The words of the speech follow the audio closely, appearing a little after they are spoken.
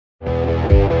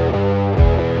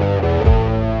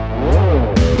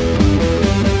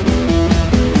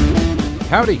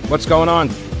Howdy, what's going on?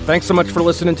 Thanks so much for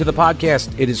listening to the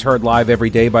podcast. It is heard live every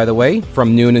day, by the way,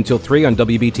 from noon until 3 on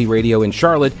WBT Radio in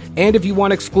Charlotte. And if you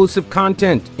want exclusive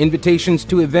content, invitations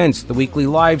to events, the weekly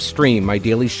live stream, my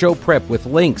daily show prep with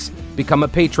links, become a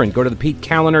patron. Go to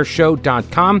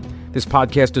thePeteKallinershow.com. This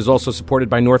podcast is also supported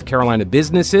by North Carolina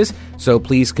businesses, so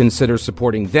please consider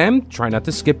supporting them. Try not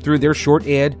to skip through their short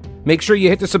ad. Make sure you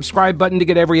hit the subscribe button to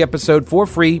get every episode for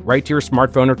free right to your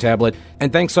smartphone or tablet.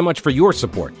 And thanks so much for your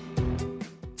support.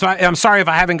 So I'm sorry if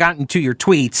I haven't gotten to your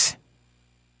tweets,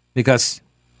 because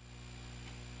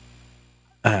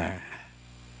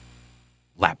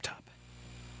laptop.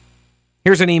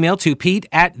 Here's an email to Pete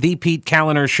at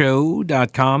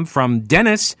thePeteKallinershow.com from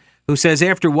Dennis, who says,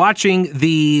 after watching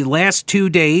the last 2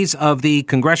 days of the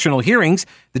congressional hearings,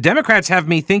 the Democrats have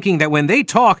me thinking that when they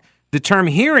talk, the term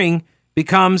hearing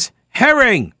becomes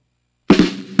herring.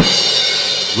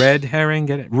 Red herring,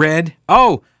 get it? Red.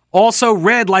 Oh, also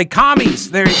red like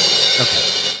commies. There. Okay.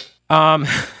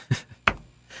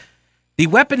 The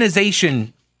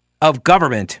weaponization of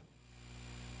government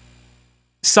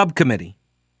subcommittee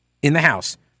in the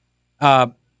House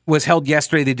was held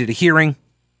yesterday. They did a hearing,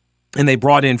 and they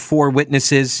brought in 4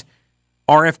 witnesses,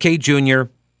 RFK Jr.,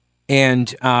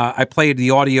 and I played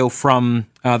the audio from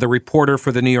the reporter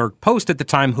for the New York Post at the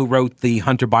time who wrote the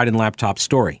Hunter Biden laptop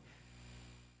story.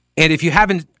 And if you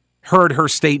haven't heard her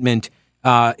statement,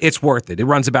 it's worth it. It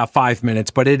runs about 5 minutes,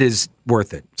 but it is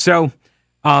worth it. So,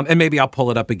 and maybe I'll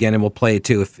pull it up again and we'll play it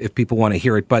too if people want to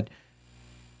hear it. But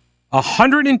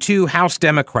 102 House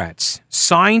Democrats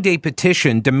signed a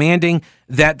petition demanding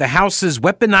that the House's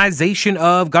weaponization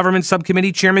of government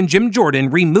subcommittee chairman Jim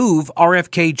Jordan remove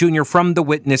RFK Jr. from the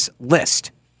witness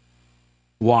list.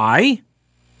 Why?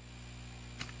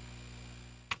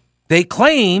 They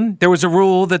claim there was a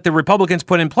rule that the Republicans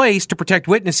put in place to protect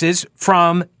witnesses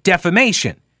from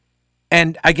defamation.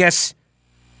 And I guess,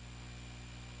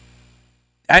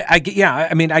 I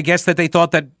guess that they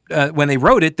thought that when they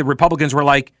wrote it, the Republicans were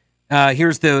like,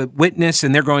 here's the witness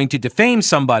and they're going to defame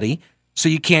somebody. So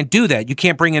you can't do that. You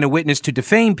can't bring in a witness to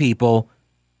defame people.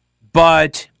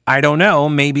 But I don't know,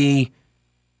 maybe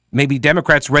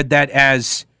Democrats read that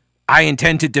as, I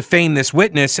intend to defame this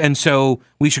witness, and so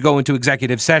we should go into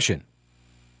executive session.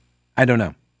 I don't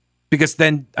know. Because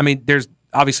then, there's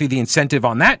obviously the incentive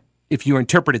on that. If you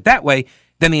interpret it that way,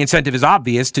 then the incentive is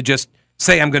obvious to just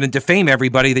say, I'm going to defame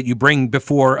everybody that you bring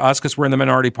before us because we're in the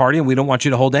minority party and we don't want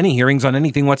you to hold any hearings on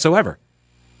anything whatsoever.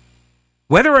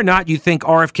 Whether or not you think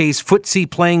RFK's footsie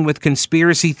playing with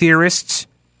conspiracy theorists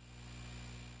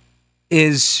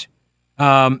is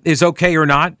okay or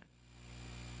not,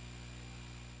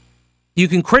 you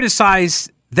can criticize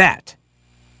that,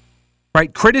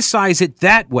 right? Criticize it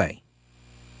that way.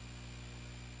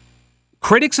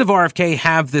 Critics of RFK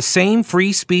have the same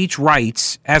free speech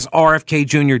rights as RFK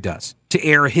Jr. does to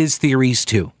air his theories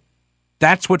too.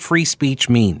 That's what free speech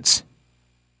means.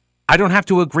 I don't have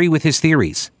to agree with his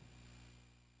theories,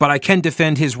 but I can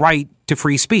defend his right to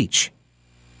free speech,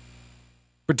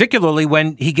 particularly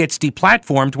when he gets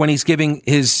deplatformed when he's giving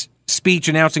his speech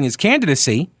announcing his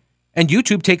candidacy, and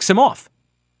YouTube takes him off,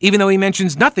 even though he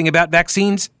mentions nothing about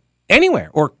vaccines anywhere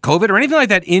or COVID or anything like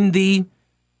that in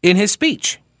his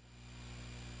speech.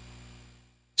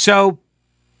 So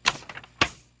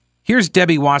here's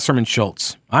Debbie Wasserman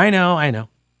Schultz. I know.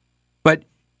 But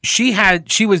she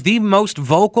was the most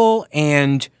vocal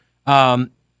and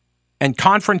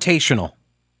confrontational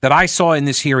that I saw in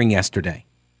this hearing yesterday.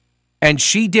 And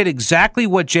she did exactly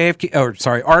what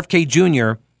RFK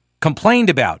Jr. complained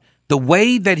about. The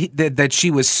way that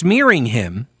she was smearing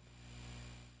him,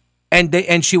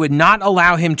 and she would not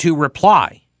allow him to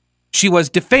reply. She was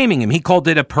defaming him. He called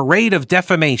it a parade of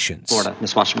defamations. Order,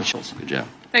 Ms. Wasserman-Schultz. Good job.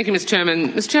 Thank you, Mr.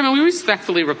 Chairman. Mr. Chairman, we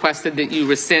respectfully requested that you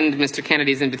rescind Mr.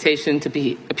 Kennedy's invitation to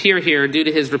appear here due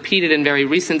to his repeated and very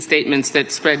recent statements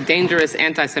that spread dangerous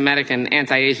anti-Semitic and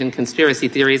anti-Asian conspiracy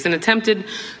theories and attempted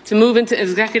to move into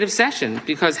executive session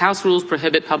because House rules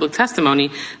prohibit public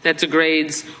testimony that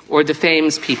degrades or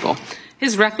defames people.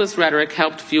 His reckless rhetoric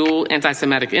helped fuel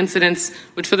anti-Semitic incidents,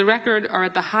 which for the record are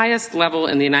at the highest level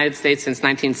in the United States since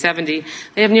 1970.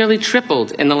 They have nearly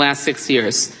tripled in the last 6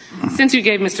 years. Since you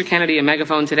gave Mr. Kennedy a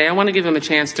megaphone today, I want to give him a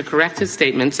chance to correct his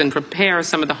statements and prepare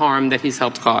some of the harm that he's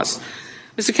helped cause.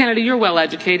 Mr. Kennedy, you're well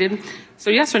educated. So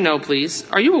yes or no, please.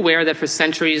 Are you aware that for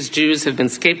centuries Jews have been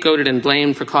scapegoated and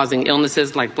blamed for causing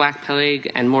illnesses like Black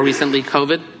Plague and more recently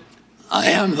COVID? I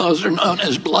am. Those are known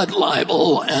as blood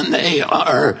libel, and they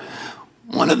are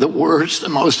one of the worst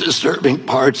and most disturbing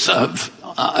parts of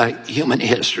human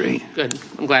history. Good.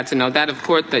 I'm glad to know that. Of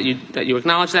course, that you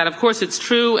acknowledge that. Of course, it's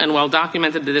true and well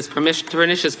documented that this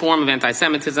pernicious form of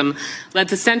anti-Semitism led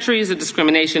to centuries of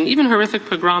discrimination, even horrific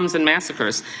pogroms and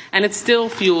massacres, and it still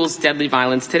fuels deadly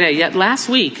violence today. Yet last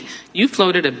week, you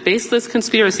floated a baseless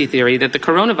conspiracy theory that the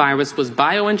coronavirus was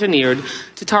bioengineered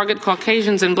to target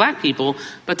Caucasians and black people,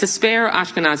 but to spare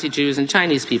Ashkenazi Jews and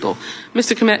Chinese people.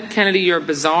 Mr. Kennedy, your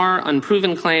bizarre,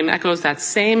 unproven claim echoes that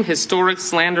same historic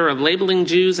slander of labeling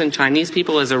Jews and Chinese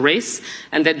people as a race,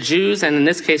 and that Jews, and in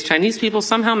this case Chinese people,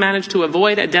 somehow managed to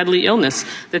avoid a deadly illness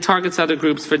that targets other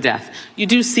groups for death. You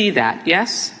do see that,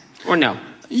 yes or no?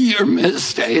 You're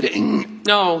misstating.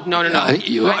 No.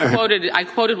 I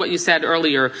quoted what you said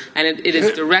earlier, and it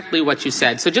is directly what you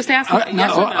said. So just ask me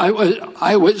yes or no.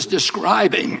 I was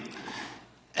describing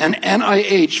an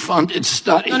NIH-funded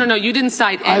study. No, you didn't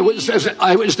cite any.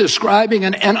 I was describing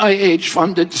an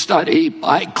NIH-funded study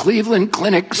by Cleveland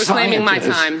Clinic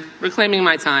scientists. Reclaiming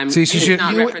my time. See, she should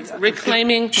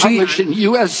reclaiming. Published in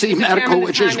USC Medical,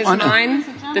 which is one.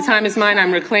 The time is mine.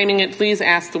 I'm reclaiming it. Please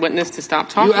ask the witness to stop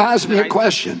talking. You asked me a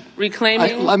question.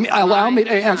 Reclaiming. Allow me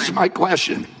to answer my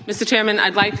question. Mr. Chairman,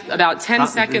 I'd like about 10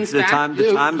 seconds back.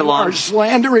 The time belongs. You are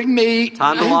slandering me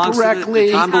incorrectly.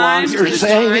 You're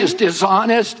saying it's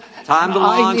dishonest. Time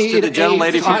belongs to the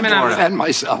gentlelady from Florida. Defend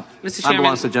myself. Mr. Chairman, time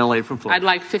belongs to the gentlelady from Florida. I'd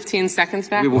like 15 seconds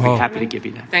back. We will be happy to give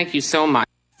you that. Thank you so much.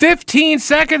 15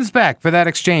 seconds back for that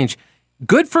exchange.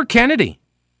 Good for Kennedy.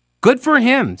 Good for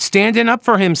him, standing up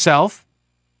for himself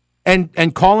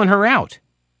and calling her out.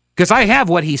 Because I have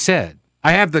what he said.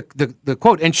 I have the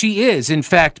quote, and she is, in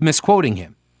fact, misquoting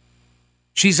him.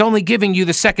 She's only giving you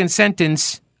the second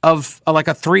sentence of like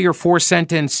a 3 or 4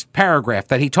 sentence paragraph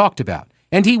that he talked about.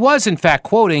 And he was, in fact,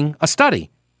 quoting a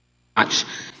study.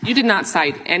 You did not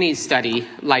cite any study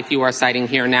like you are citing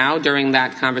here now during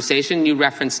that conversation. You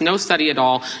referenced no study at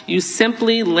all. You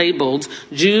simply labeled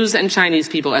Jews and Chinese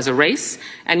people as a race,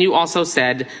 and you also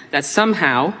said that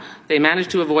somehow they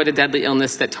managed to avoid a deadly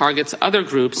illness that targets other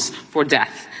groups for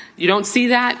death. You don't see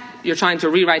that? You're trying to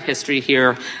rewrite history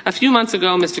here. A few months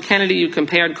ago, Mr. Kennedy, you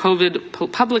compared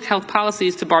COVID public health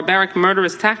policies to barbaric,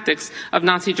 murderous tactics of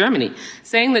Nazi Germany,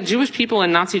 saying that Jewish people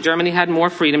in Nazi Germany had more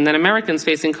freedom than Americans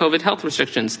facing COVID health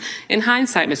restrictions. In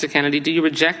hindsight, Mr. Kennedy, do you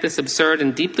reject this absurd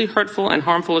and deeply hurtful and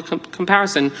harmful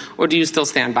comparison, or do you still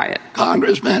stand by it?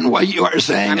 Congressman, what you are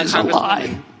saying is a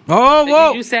lie. Oh,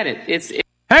 whoa. You said it.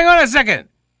 Hang on a second.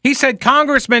 He said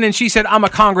congressman, and she said, I'm a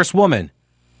congresswoman.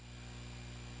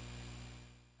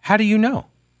 How do you know?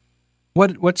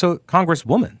 What's a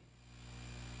congresswoman?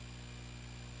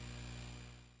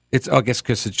 I guess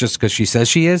because it's just because she says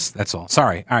she is. That's all.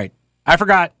 Sorry. All right. I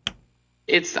forgot.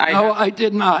 I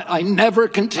did not. I never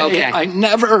contained. Okay. I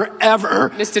never, ever.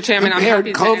 Mr. Chairman, I'm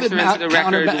happy to answer into the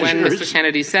record when Mr.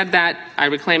 Kennedy said that. I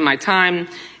reclaim my time.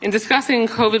 In discussing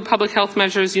COVID public health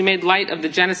measures, you made light of the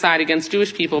genocide against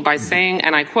Jewish people by saying,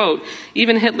 and I quote,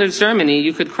 even Hitler's Germany,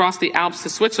 you could cross the Alps to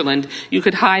Switzerland, you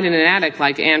could hide in an attic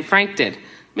like Anne Frank did.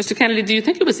 Mr. Kennedy, do you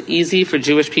think it was easy for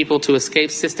Jewish people to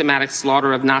escape systematic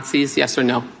slaughter of Nazis, yes or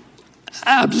no?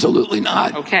 Absolutely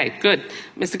not. Okay, good.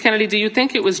 Mr. Kennedy, do you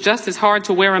think it was just as hard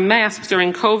to wear a mask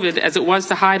during COVID as it was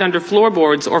to hide under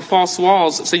floorboards or false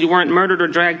walls so you weren't murdered or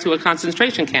dragged to a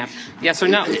concentration camp? Yes or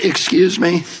no? Excuse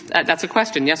me? That's a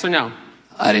question, yes or no?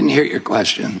 I didn't hear your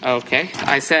question. Okay.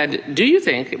 I said, do you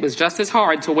think it was just as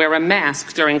hard to wear a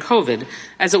mask during COVID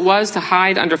as it was to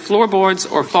hide under floorboards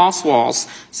or false walls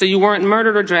so you weren't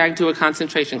murdered or dragged to a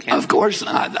concentration camp? Of course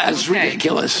not. That's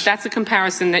ridiculous. But that's a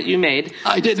comparison that you made.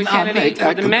 I did not make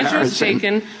that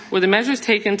comparison. Were the measures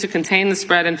taken to contain the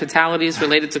spread and fatalities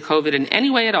related to COVID in any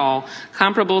way at all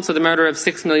comparable to the murder of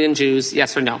 6 million Jews,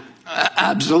 yes or no?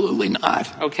 Absolutely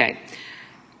not. Okay.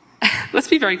 Let's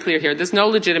be very clear here. There's no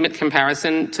legitimate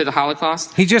comparison to the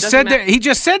Holocaust. He just said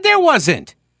there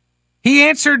wasn't. He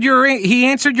answered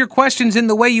your questions in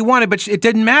the way you wanted, but it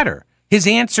didn't matter. His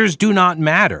answers do not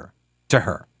matter to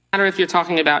her. No matter if you're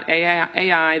talking about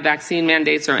AI, vaccine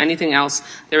mandates, or anything else,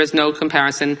 there is no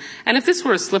comparison. And if this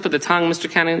were a slip of the tongue, Mr.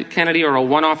 Kennedy, or a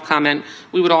one-off comment,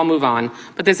 we would all move on.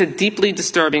 But there's a deeply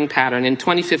disturbing pattern. In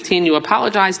 2015, you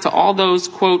apologized to all those,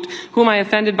 quote, whom I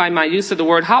offended by my use of the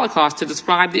word Holocaust to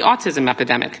describe the autism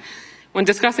epidemic. When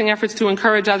discussing efforts to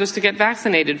encourage others to get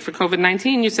vaccinated for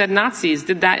COVID-19, you said Nazis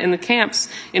did that in the camps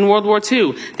in World War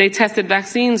II. They tested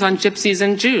vaccines on gypsies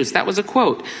and Jews. That was a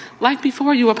quote. Like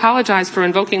before, you apologized for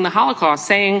invoking the Holocaust,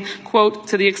 saying, quote,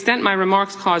 to the extent my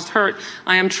remarks caused hurt,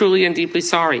 I am truly and deeply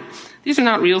sorry. These are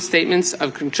not real statements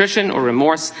of contrition or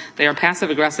remorse. They are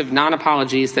passive-aggressive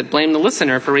non-apologies that blame the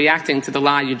listener for reacting to the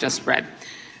lie you just spread.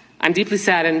 I'm deeply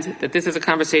saddened that this is a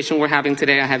conversation we're having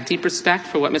today. I have deep respect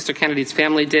for what Mr. Kennedy's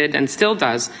family did and still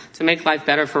does to make life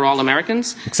better for all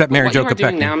Americans. Except Mary Jo Kopechne. What you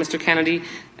are doing now, Mr. Kennedy,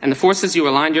 and the forces you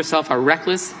aligned yourself are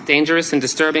reckless, dangerous, and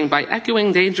disturbing by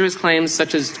echoing dangerous claims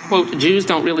such as, quote, Jews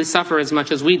don't really suffer as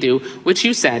much as we do, which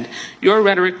you said. Your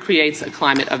rhetoric creates a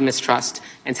climate of mistrust,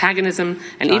 antagonism,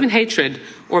 and even hatred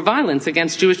or violence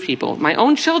against Jewish people. My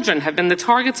own children have been the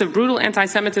targets of brutal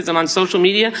anti-Semitism on social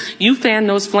media. You fan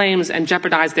those flames and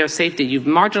jeopardize their safety. You've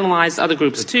marginalized other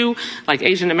groups too, like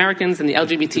Asian Americans and the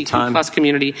LGBTQ plus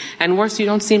community. And worse, you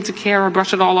don't seem to care or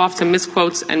brush it all off to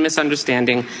misquotes and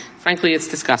misunderstanding. Frankly, it's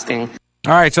disgusting.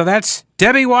 All right, so that's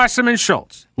Debbie Wasserman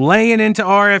Schultz laying into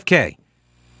RFK.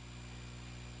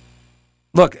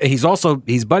 Look, he's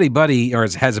buddy, or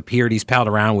has appeared, he's palled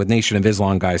around with Nation of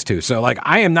Islam guys too. So, like,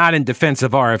 I am not in defense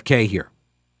of RFK here.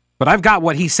 But I've got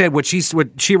what he said, what she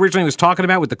originally was talking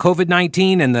about with the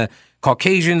COVID-19 and the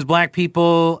Caucasians, black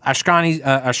people,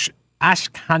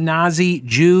 Ashkenazi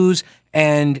Jews,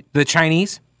 and the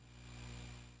Chinese.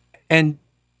 And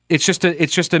it's just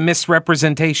a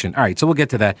misrepresentation. All right, so we'll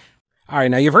get to that. All right,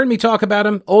 now you've heard me talk about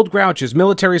them. Old Grouch's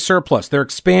military surplus. They're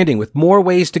expanding with more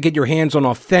ways to get your hands on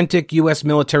authentic U.S.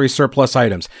 military surplus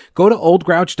items. Go to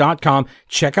oldgrouch.com.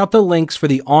 Check out the links for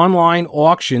the online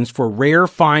auctions for rare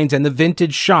finds and the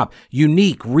vintage shop.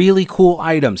 Unique, really cool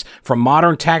items. From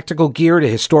modern tactical gear to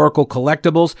historical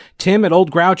collectibles, Tim at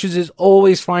Old Grouch's is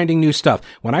always finding new stuff.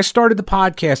 When I started the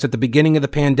podcast at the beginning of the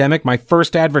pandemic, my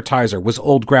first advertiser was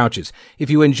Old Grouch's. If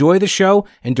you enjoy the show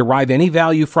and derive any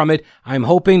value from it, I'm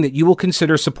hoping that you will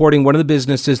consider supporting one of the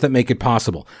businesses that make it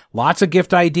possible. Lots of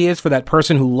gift ideas for that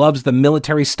person who loves the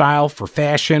military style for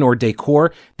fashion or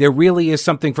decor. There really is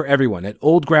something for everyone at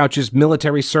Old Grouch's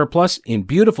Military Surplus in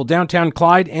beautiful downtown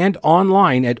Clyde and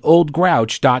online at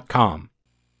oldgrouch.com.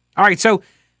 All right, so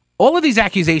all of these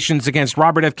accusations against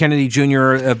Robert F. Kennedy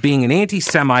Jr. of being an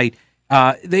anti-Semite,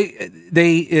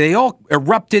 they all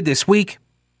erupted this week,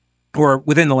 or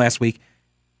within the last week,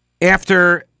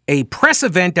 after a press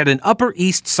event at an Upper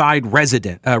East Side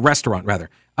restaurant.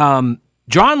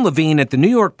 John Levine at the New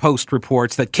York Post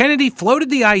reports that Kennedy floated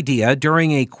the idea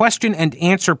during a question and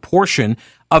answer portion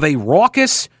of a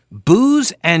raucous,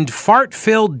 booze and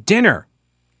fart-filled dinner.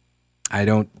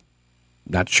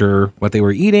 Not sure what they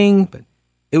were eating, but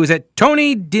it was at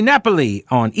Tony DiNapoli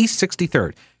on East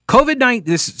 63rd.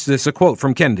 This is a quote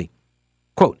from Kennedy.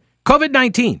 Quote,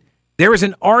 COVID-19, there is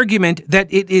an argument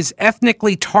that it is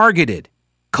ethnically targeted.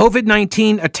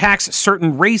 COVID-19 attacks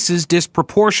certain races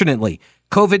disproportionately.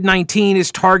 COVID-19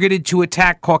 is targeted to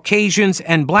attack Caucasians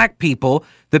and black people.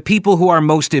 The people who are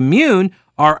most immune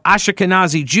are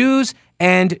Ashkenazi Jews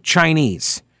and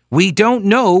Chinese. We don't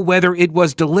know whether it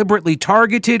was deliberately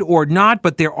targeted or not,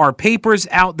 but there are papers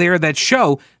out there that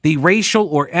show the racial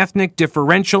or ethnic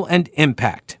differential and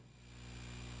impact.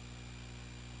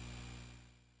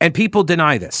 And people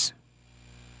deny this.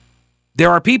 There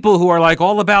are people who are like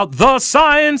all about the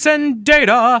science and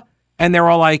data, and they're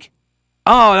all like,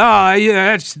 oh, no,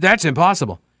 yeah, that's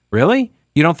impossible. Really?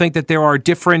 You don't think that there are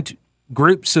different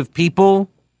groups of people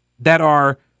that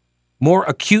are more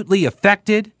acutely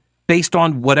affected based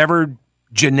on whatever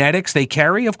genetics they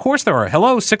carry? Of course there are.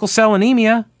 Hello, sickle cell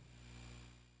anemia.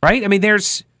 Right? I mean,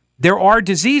 there are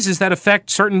diseases that affect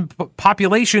certain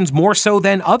populations more so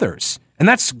than others, and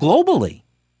that's globally.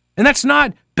 And that's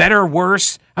not better,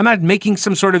 worse. I'm not making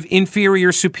some sort of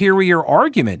inferior, superior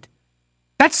argument.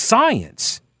 That's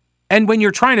science. And when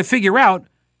you're trying to figure out,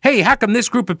 hey, how come this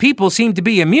group of people seem to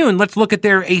be immune? Let's look at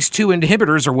their ACE2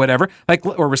 inhibitors or whatever,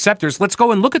 or receptors. Let's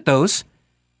go and look at those.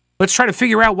 Let's try to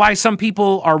figure out why some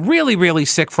people are really, really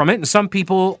sick from it and some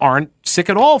people aren't sick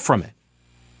at all from it.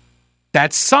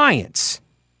 That's science.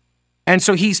 And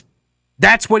so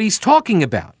that's what he's talking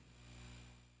about.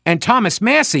 And Thomas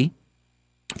Massey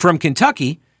from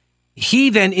Kentucky, he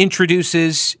then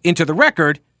introduces into the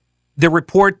record the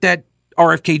report that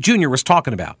RFK Jr. was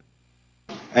talking about.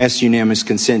 I ask unanimous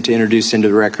consent to introduce into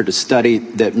the record a study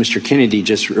that Mr. Kennedy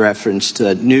just referenced,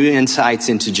 new insights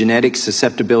into genetic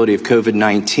susceptibility of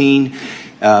COVID-19.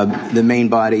 The main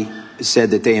body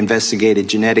said that they investigated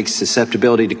genetic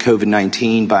susceptibility to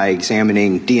COVID-19 by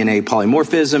examining DNA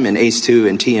polymorphism in ACE2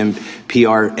 and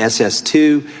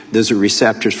TMPRSS2. Those are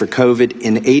receptors for COVID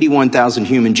in 81,000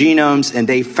 human genomes, and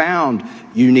they found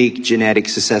unique genetic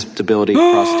susceptibility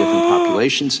across different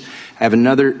populations. I have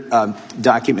another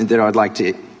document that I'd like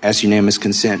to ask unanimous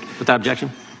consent. Without objection.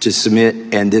 To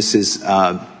submit, and this is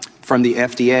from the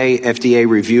FDA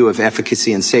review of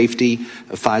efficacy and safety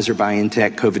of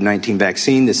Pfizer-BioNTech COVID-19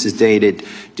 vaccine. This is dated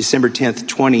December 10th,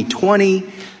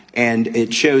 2020. And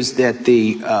it shows that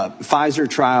the Pfizer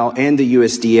trial and the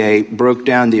USDA broke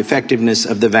down the effectiveness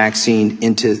of the vaccine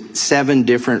into 7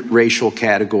 different racial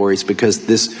categories, because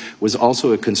this was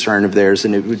also a concern of theirs,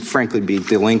 and it would frankly be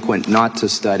delinquent not to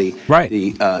study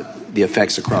the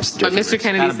effects across the different But Mr.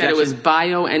 Kennedy said it was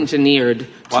bioengineered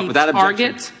to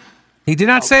target. He did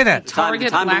not say that. Target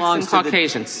blacks and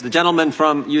Caucasians. The gentleman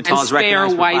from Utah is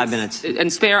recognized for 5 minutes.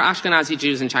 And spare Ashkenazi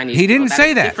Jews and Chinese. He didn't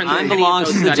say that. Time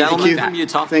belongs to the gentleman from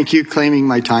Utah. Thank you, claiming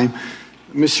my time.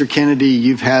 Mr. Kennedy,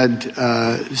 you've had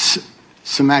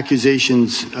some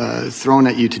accusations thrown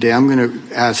at you today. I'm going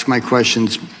to ask my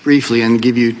questions briefly and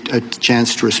give you a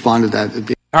chance to respond to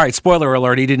that. All right, spoiler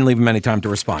alert, he didn't leave him any time to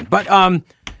respond. But,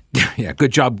 yeah,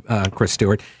 good job, Chris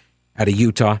Stewart, out of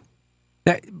Utah.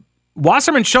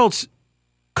 Wasserman Schultz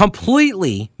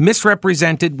completely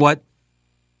misrepresented what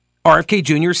RFK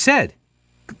Jr. said.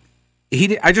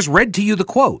 I just read to you the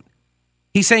quote.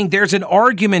 He's saying there's an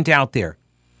argument out there,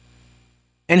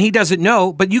 and he doesn't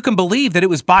know, but you can believe that it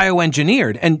was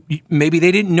bioengineered, and maybe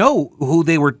they didn't know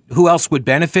who else would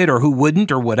benefit or who wouldn't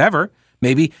or whatever.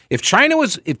 Maybe if China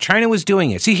was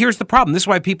doing it. See, here's the problem. This is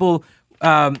why people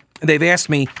they've asked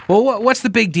me, well, what's the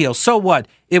big deal? So what?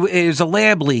 It was a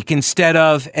lab leak instead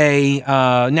of a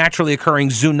naturally occurring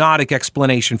zoonotic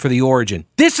explanation for the origin.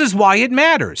 This is why it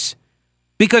matters.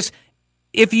 Because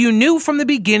if you knew from the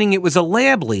beginning it was a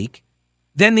lab leak,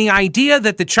 then the idea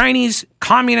that the Chinese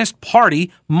Communist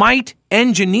Party might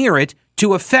engineer it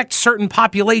to affect certain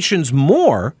populations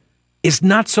more is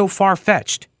not so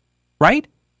far-fetched, right?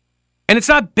 And it's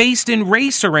not based in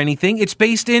race or anything. It's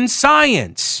based in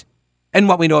science. And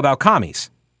what we know about commies,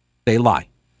 they lie.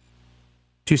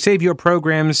 To save your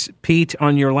programs, Pete,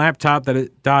 on your laptop that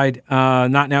it died,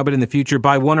 not now but in the future,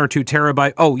 by 1 or 2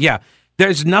 terabytes. Oh, yeah. There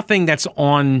was nothing that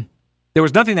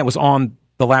was on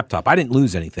the laptop. I didn't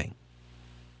lose anything.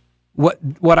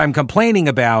 What I'm complaining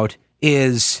about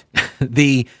is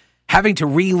the having to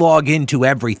re-log into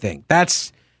everything.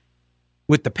 That's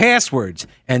with the passwords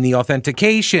and the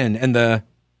authentication and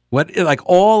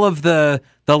all of the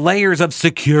layers of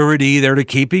security that are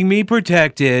keeping me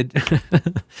protected.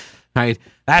 Right.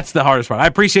 That's the hardest part. I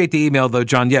appreciate the email though,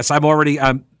 John. Yes, I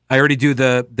already do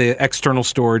the external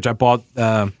storage. I bought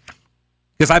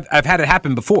because I've had it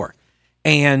happen before.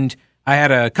 And I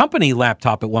had a company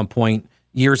laptop at one point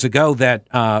years ago that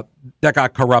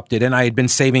got corrupted, and I had been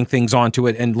saving things onto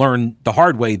it and learned the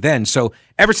hard way then. So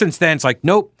ever since then, it's like,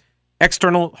 nope,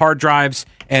 external hard drives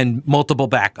and multiple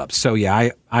backups. So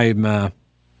yeah, I'm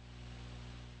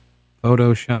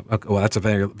Photoshop. Okay, well, that's a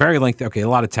very, very lengthy. Okay, a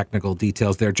lot of technical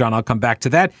details there, John. I'll come back to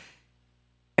that.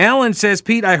 Alan says,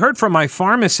 Pete, I heard from my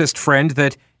pharmacist friend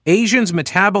that Asians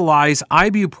metabolize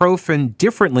ibuprofen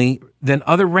differently than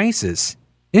other races.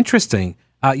 Interesting.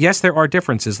 Yes, there are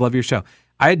differences. Love your show.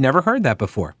 I had never heard that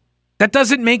before. That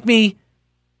doesn't make me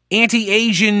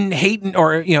anti-Asian hate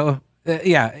or,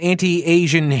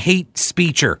 anti-Asian hate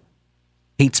speaker.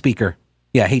 Hate speaker.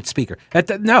 Yeah, hate speaker.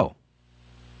 No.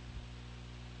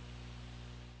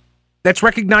 That's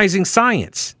recognizing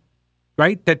science,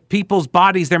 right? That people's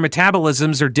bodies, their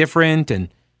metabolisms are different and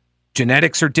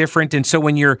genetics are different. And so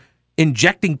when you're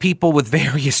injecting people with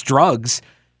various drugs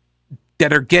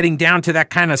that are getting down to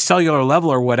that kind of cellular level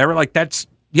or whatever, like that's,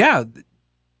 yeah,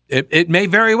 it may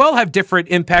very well have different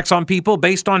impacts on people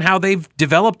based on how they've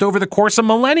developed over the course of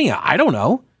millennia. I don't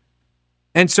know.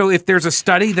 And so if there's a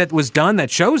study that was done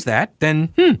that shows that,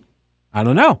 then, I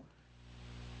don't know.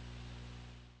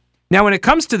 Now, when it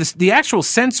comes to the actual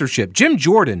censorship, Jim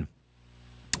Jordan,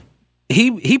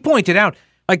 he pointed out,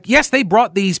 like, yes, they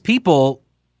brought these people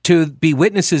to be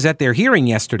witnesses at their hearing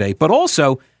yesterday, but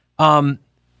also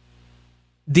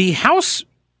the House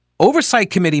Oversight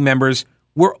Committee members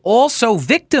were also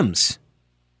victims.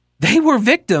 They were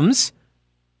victims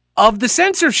of the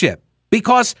censorship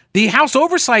because the House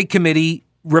Oversight Committee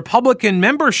Republican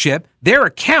membership, their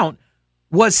account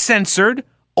was censored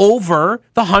over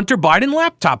the Hunter Biden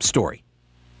laptop story.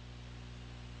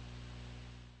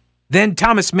 Then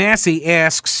Thomas Massey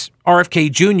asks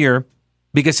RFK Jr.,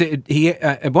 because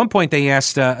at one point they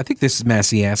asked, I think this is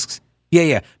Massey asks,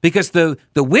 because the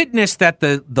witness that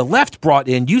the left brought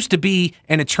in used to be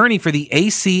an attorney for the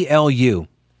ACLU.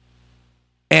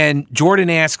 And Jordan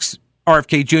asks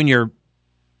RFK Jr.,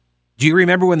 do you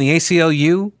remember when the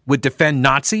ACLU would defend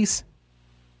Nazis?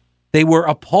 They were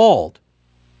appalled,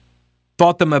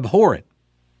 thought them abhorrent,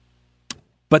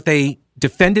 but they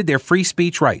defended their free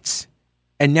speech rights.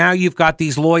 And now you've got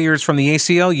these lawyers from the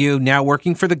ACLU now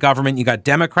working for the government. You got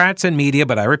Democrats and media,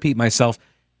 but I repeat myself,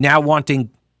 now wanting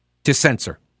to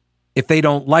censor if they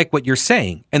don't like what you're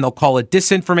saying. And they'll call it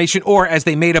disinformation, or as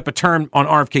they made up a term on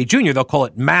RFK Jr., they'll call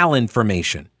it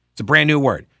malinformation. It's a brand new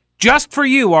word. Just for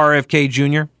you, RFK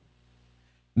Jr.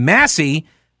 Massey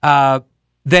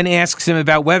then asks him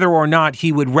about whether or not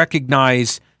he would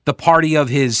recognize the party of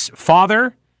his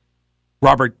father,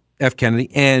 Robert F. Kennedy,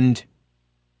 and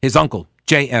his uncle,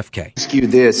 JFK. Ask you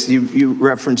this. You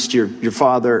referenced your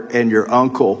father and your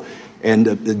uncle and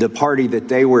the party that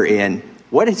they were in.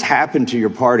 What has happened to your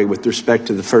party with respect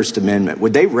to the First Amendment?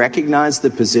 Would they recognize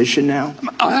the position now?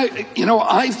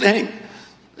 I think,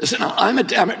 listen, I'm a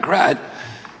Democrat.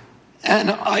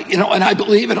 And I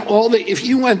believe in if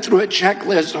you went through a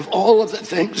checklist of all of the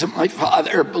things that my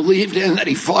father believed in, that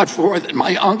he fought for, that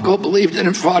my uncle believed in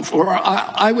and fought for,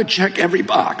 I would check every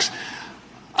box.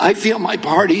 I feel my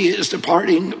party has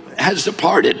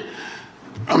departed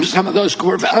from some of those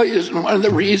core values. And one of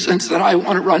the reasons that I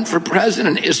want to run for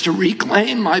president is to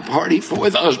reclaim my party for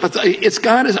those. But it's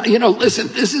got to, listen,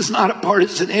 this is not a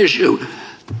partisan issue.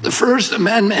 The First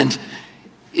Amendment,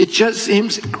 it just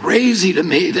seems crazy to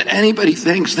me that anybody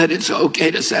thinks that it's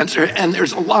okay to censor. And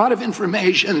there's a lot of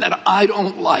information that I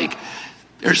don't like.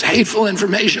 There's hateful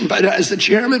information. But as the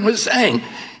chairman was saying,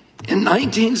 in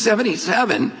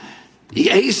 1977, the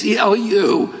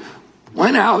ACLU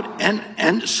went out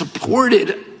and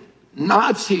supported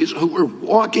Nazis who were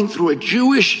walking through a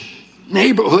Jewish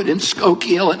neighborhood in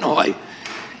Skokie, Illinois.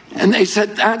 And they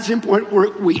said, that's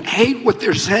important. We hate what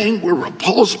they're saying. We're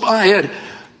repulsed by it.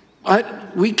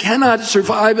 But we cannot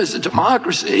survive as a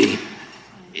democracy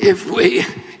if we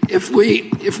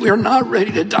are not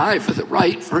ready to die for the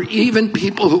right for even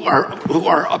people who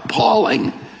are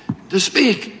appalling to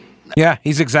speak. Yeah,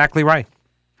 he's exactly right.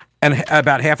 And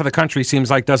about half of the country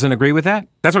seems like doesn't agree with that.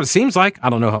 That's what it seems like.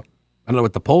 I don't know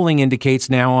what the polling indicates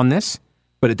now on this,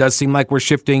 but it does seem like we're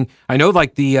shifting. I know,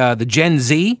 like the Gen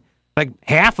Z, like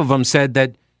half of them said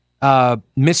that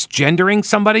misgendering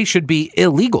somebody should be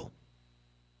illegal.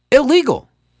 Illegal.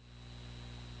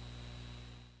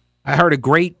 I heard a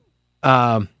great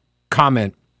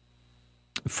comment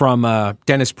from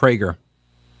Dennis Prager.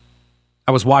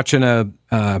 I was watching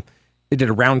they did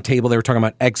a round table. They were talking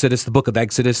about Exodus, the book of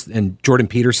Exodus, and Jordan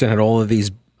Peterson had all of these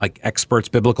like experts,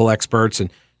 biblical experts, and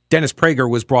Dennis Prager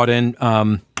was brought in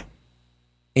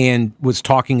and was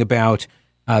talking about,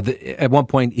 at one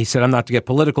point he said, I'm not to get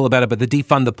political about it, but the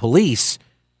defund the police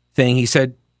thing, he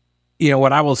said,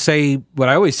 what I always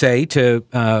say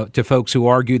to folks who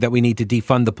argue that we need to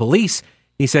defund the police,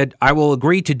 he said, I will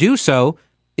agree to do so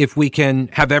if we can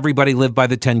have everybody live by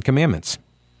the 10 Commandments.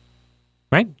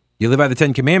 Right? You live by the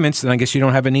 10 Commandments, then I guess you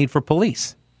don't have a need for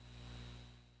police.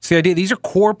 It's the idea. These are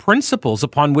core principles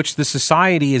upon which the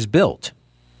society is built.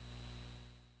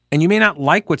 And you may not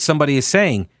like what somebody is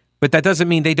saying, but that doesn't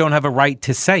mean they don't have a right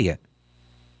to say it.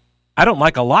 I don't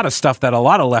like a lot of stuff that a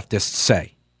lot of leftists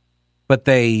say, but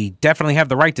they definitely have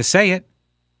the right to say it,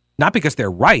 not because they're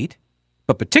right,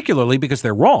 but particularly because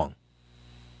they're wrong.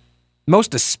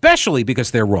 Most especially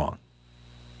because they're wrong.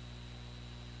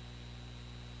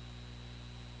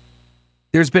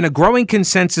 There's been a growing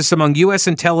consensus among U.S.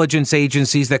 intelligence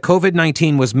agencies that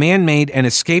COVID-19 was man-made and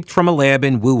escaped from a lab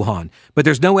in Wuhan. But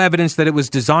there's no evidence that it was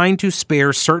designed to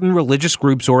spare certain religious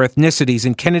groups or ethnicities,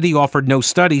 and Kennedy offered no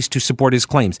studies to support his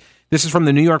claims. This is from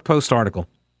the New York Post article.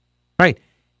 Right.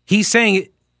 He's saying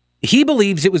he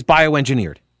believes it was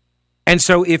bioengineered. And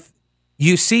so if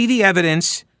you see the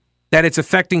evidence that it's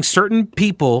affecting certain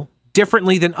people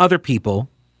differently than other people,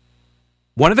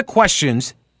 one of the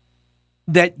questions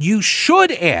that you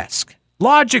should ask,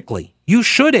 logically, you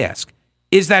should ask,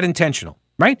 is that intentional,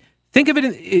 right? Think of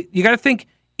it, you got to think,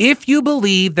 if you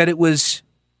believe that it was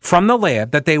from the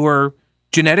lab, that they were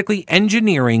genetically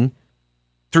engineering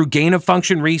through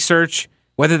gain-of-function research,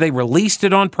 whether they released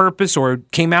it on purpose or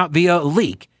came out via a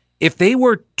leak, if they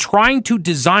were trying to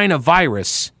design a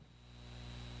virus,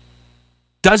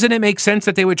 doesn't it make sense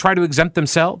that they would try to exempt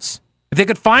themselves? If they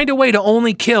could find a way to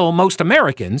only kill most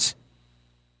Americans,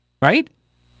 right?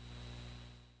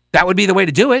 That would be the way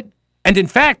to do it. And in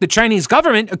fact, the Chinese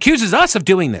government accuses us of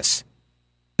doing this.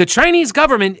 The Chinese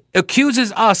government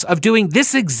accuses us of doing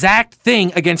this exact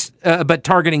thing against, but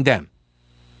targeting them.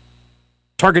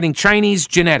 Targeting Chinese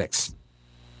genetics.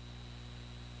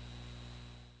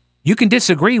 You can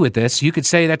disagree with this. You could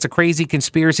say that's a crazy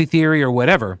conspiracy theory or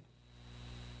whatever.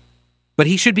 But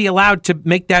he should be allowed to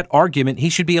make that argument. He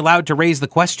should be allowed to raise the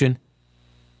question.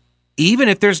 Even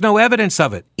if there's no evidence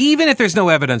of it. Even if there's no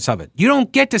evidence of it. You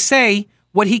don't get to say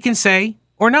what he can say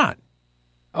or not.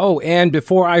 Oh, and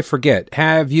before I forget,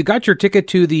 have you got your ticket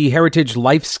to the Heritage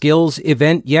Life Skills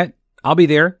event yet? I'll be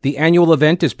there. The annual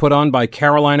event is put on by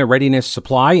Carolina Readiness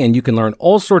Supply, and you can learn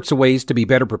all sorts of ways to be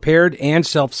better prepared and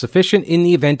self-sufficient in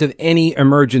the event of any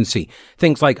emergency.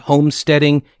 Things like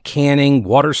homesteading, canning,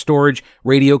 water storage,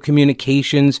 radio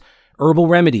communications, herbal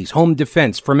remedies, home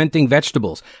defense, fermenting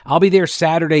vegetables. I'll be there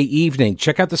Saturday evening.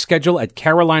 Check out the schedule at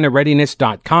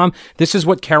carolinareadiness.com. This is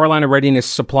what Carolina Readiness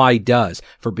Supply does.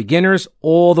 For beginners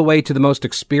all the way to the most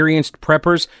experienced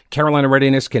preppers, Carolina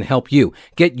Readiness can help you.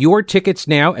 Get your tickets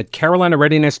now at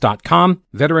carolinareadiness.com.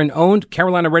 Veteran-owned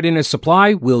Carolina Readiness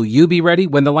Supply. Will you be ready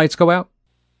when the lights go out?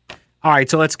 All right,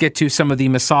 so let's get to some of the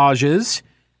massages.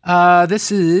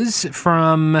 This is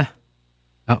from...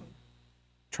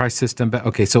 Tri-System.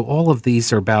 Okay, so all of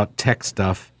these are about tech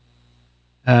stuff.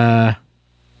 No,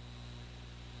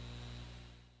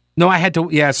 I had to.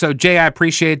 Yeah, so Jay, I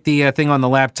appreciate the thing on the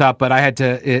laptop, but I had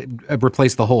to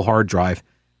replace the whole hard drive.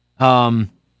 And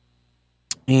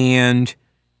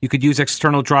you could use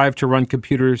external drive to run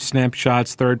computer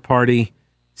snapshots, third-party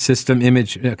system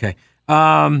image. Okay.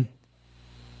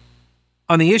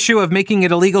 On the issue of making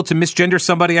it illegal to misgender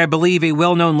somebody, I believe a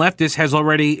well-known leftist has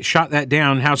already shot that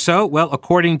down. How so? Well,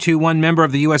 according to one member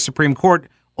of the U.S. Supreme Court,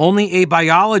 only a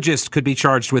biologist could be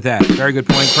charged with that. Very good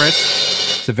point, Chris.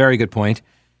 It's a very good point.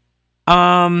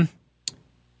 Let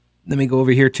me go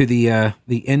over here to the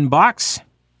inbox.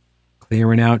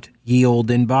 Clearing out ye old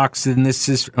inbox. And this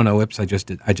is... Oh, no, whoops, I just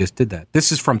did that.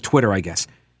 This is from Twitter, I guess.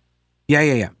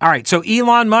 Yeah. All right, so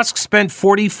Elon Musk spent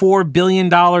 $44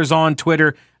 billion on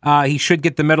Twitter. He should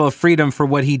get the Medal of Freedom for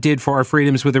what he did for our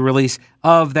freedoms with the release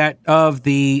of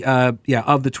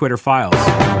the Twitter files.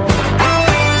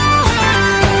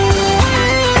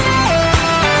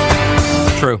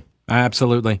 True,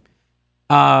 absolutely.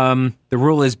 The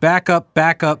rule is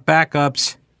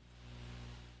backups,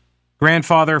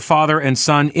 grandfather, father, and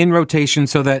son in rotation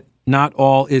so that not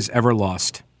all is ever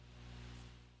lost.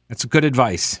 That's good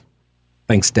advice.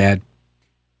 Thanks, Dad.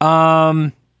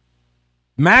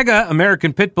 MAGA,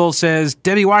 American Pitbull, says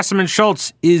Debbie Wasserman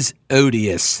Schultz is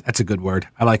odious. That's a good word.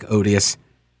 I like odious.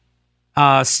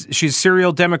 She's a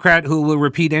serial Democrat who will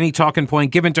repeat any talking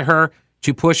point given to her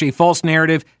to push a false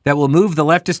narrative that will move the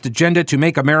leftist agenda to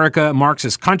make America a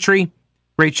Marxist country.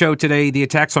 Great show today. The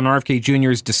attacks on RFK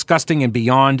Jr. is disgusting and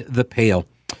beyond the pale.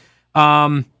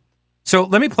 So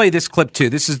let me play this clip, too.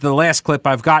 This is the last clip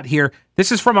I've got here.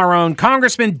 This is from our own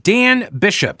Congressman Dan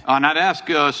Bishop. And I'd ask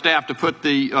staff to put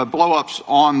the blow-ups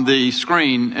on the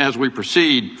screen as we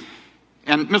proceed.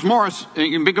 And Ms. Morris,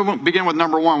 you can begin with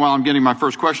number one while I'm getting my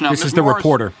first question out. This is the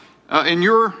reporter. In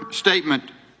your statement,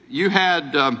 you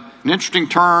had an interesting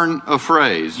turn of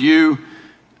phrase. You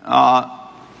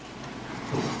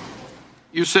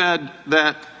said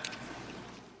that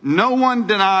no one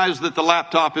denies that the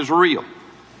laptop is real.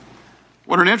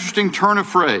 What an interesting turn of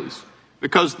phrase,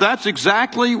 because that's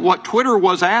exactly what Twitter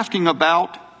was asking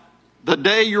about the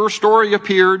day your story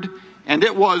appeared, and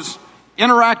it was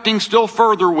interacting still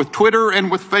further with Twitter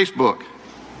and with Facebook.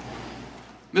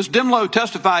 Ms. Dimlow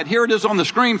testified, here it is on the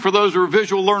screen for those who are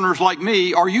visual learners like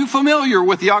me. Are you familiar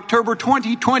with the October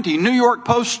 2020 New York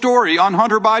Post story on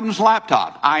Hunter Biden's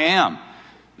laptop? I am.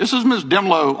 This is Ms.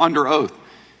 Dimlow under oath.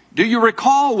 Do you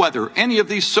recall whether any of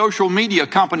these social media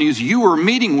companies you were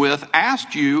meeting with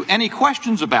asked you any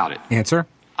questions about it? Answer.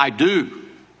 I do.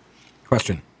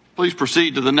 Question. Please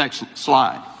proceed to the next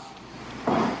slide.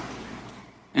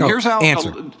 And here's how,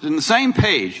 answer. In the same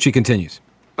page. She continues.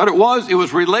 But it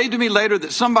was relayed to me later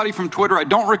that somebody from Twitter, I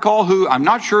don't recall who, I'm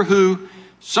not sure who,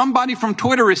 somebody from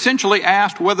Twitter essentially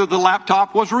asked whether the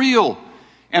laptop was real.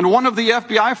 And one of the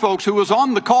FBI folks who was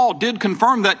on the call did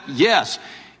confirm that, yes,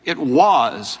 it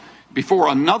was, before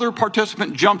another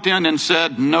participant jumped in and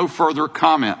said no further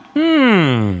comment.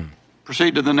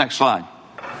 Proceed to the next slide.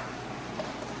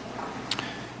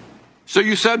 So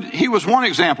you said he was one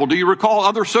example. Do you recall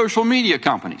other social media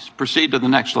companies? Proceed to the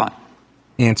next slide.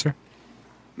 Answer.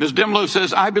 Ms. Dimlow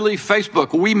says, I believe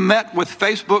Facebook. We met with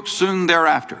Facebook soon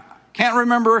thereafter. Can't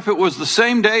remember if it was the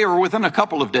same day or within a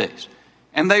couple of days.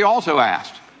 And they also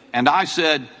asked. And I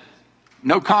said,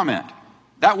 no comment.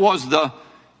 That was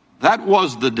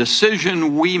the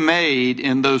decision we made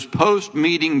in those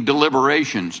post-meeting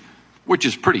deliberations, which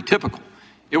is pretty typical.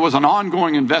 It was an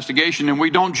ongoing investigation, and we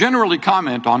don't generally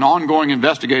comment on ongoing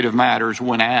investigative matters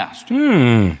when asked.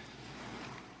 So,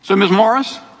 Ms.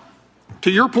 Morris,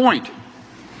 to your point,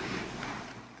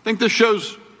 I think this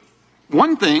shows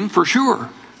one thing for sure.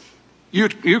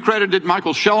 You credited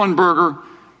Michael Schellenberger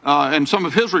and some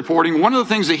of his reporting. One of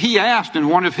the things that he asked in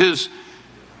one of his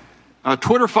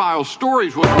Twitter file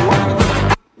stories was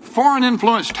Foreign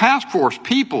Influence Task Force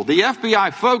people, the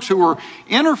FBI folks who were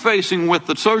interfacing with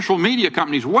the social media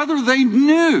companies, whether they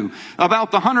knew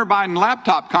about the Hunter Biden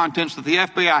laptop contents that the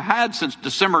FBI had since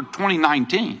December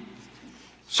 2019.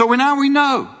 So now we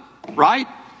know, right?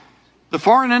 The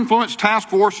Foreign Influence Task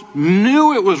Force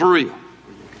knew it was real.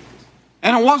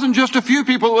 And it wasn't just a few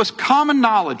people, it was common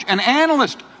knowledge. An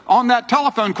analyst on that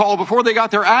telephone call before they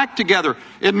got their act together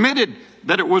admitted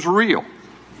that it was real.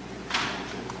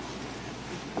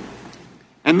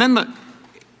 And then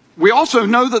we also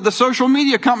know that the social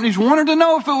media companies wanted to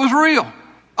know if it was real.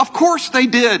 Of course they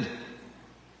did.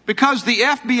 Because the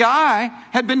FBI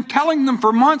had been telling them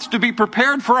for months to be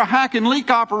prepared for a hack and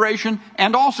leak operation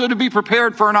and also to be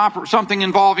prepared for something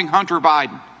involving Hunter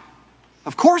Biden.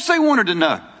 Of course they wanted to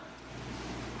know.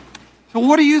 So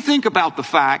what do you think about the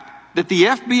fact that the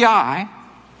FBI,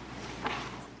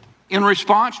 in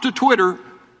response to Twitter,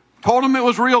 told them it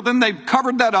was real, then they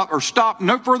covered that up or stopped,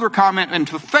 no further comment, and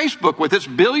to Facebook with its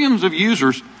billions of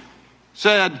users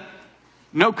said,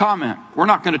 no comment, we're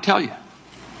not going to tell you?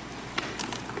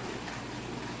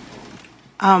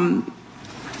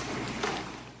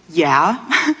 Yeah,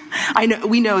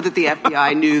 we know that the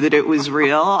FBI knew that it was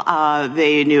real.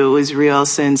 They knew it was real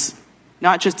since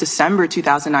not just December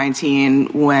 2019,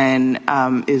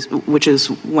 which is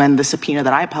when the subpoena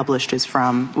that I published is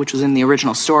from, which was in the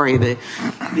original story, the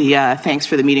thanks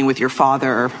for the meeting with your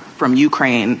father from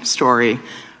Ukraine story.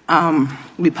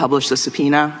 We published the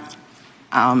subpoena,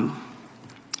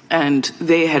 and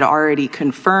they had already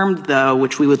confirmed, though,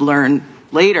 which we would learn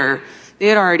later, they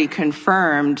had already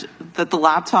confirmed that the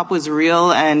laptop was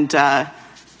real and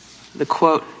the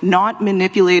quote, not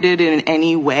manipulated in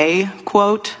any way,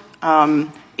 quote,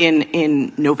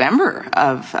 in November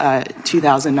of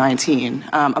 2019,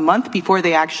 a month before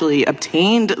they actually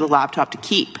obtained the laptop to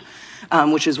keep,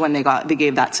 which is when they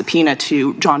gave that subpoena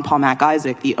to John Paul Mac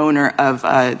Isaac, the owner of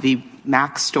the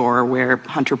Mac store where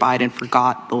Hunter Biden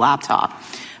forgot the laptop.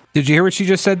 Did you hear what she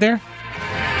just said there?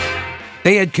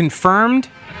 They had confirmed,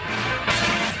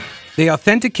 they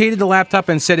authenticated the laptop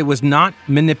and said it was not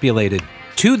manipulated.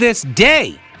 To this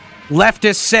day,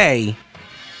 leftists say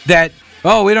that,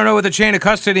 oh, we don't know what the chain of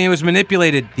custody was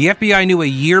manipulated. The FBI knew a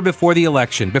year before the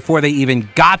election, before they even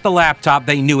got the laptop,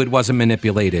 they knew it wasn't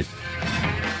manipulated.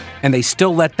 And they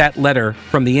still let that letter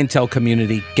from the intel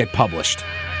community get published.